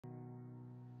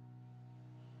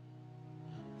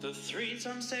The 3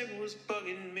 times table was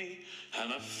bugging me,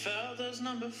 and I felt those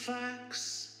number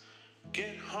facts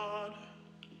get hard.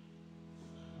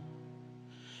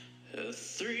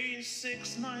 3,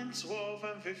 6, 9, 12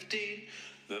 and 15.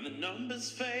 Then the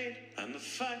numbers fade and the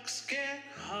facts get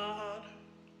hard.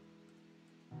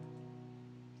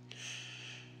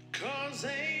 'Cause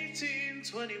 18,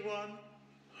 21,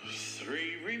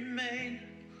 3 remain.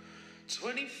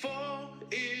 24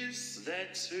 is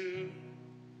there too.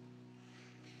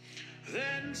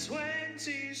 Then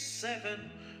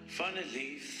 27,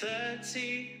 finally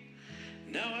 30.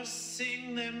 Now I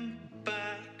sing them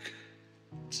back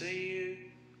to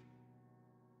you.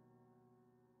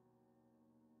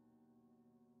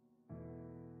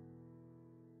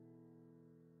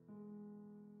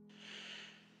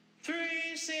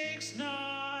 Three, 6,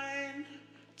 9,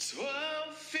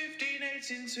 12, 15,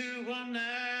 18, 2, 1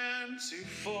 and 2,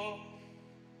 4.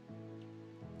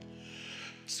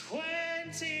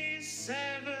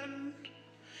 27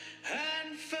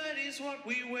 and 30 is what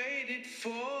we waited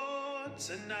for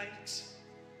tonight.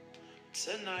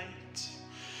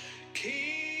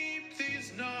 Keep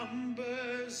these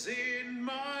numbers in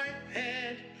my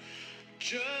head,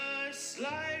 just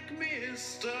like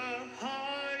Mr.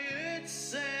 Hyett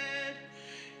said.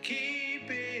 Keep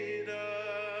it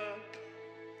up,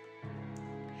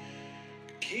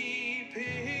 keep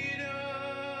it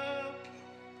up.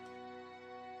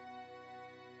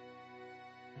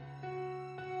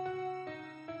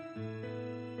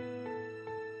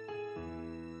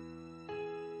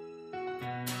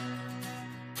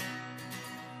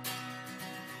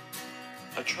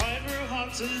 I tried real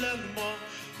hard to learn more,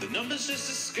 the numbers just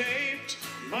escaped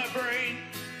my brain.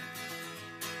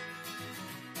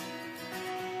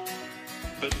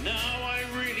 But now I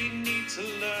really need to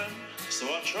learn, so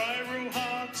I try real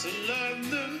hard to learn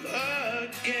them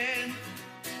again.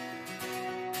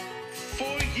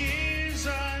 For years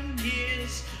and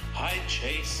years I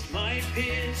chased my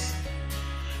peers.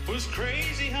 Was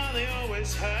crazy how they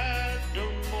always had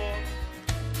no more.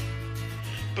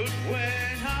 But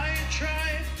when I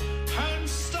try and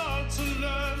start to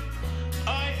learn,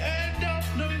 I end up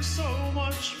knowing so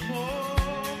much more.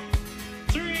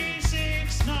 3,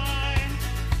 6, 9,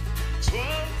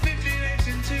 12, 15,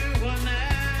 18, 2, 1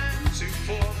 and 2,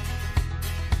 4.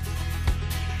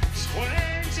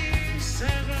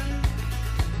 27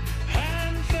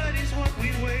 and 30 is what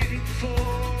we waited for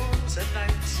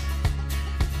tonight.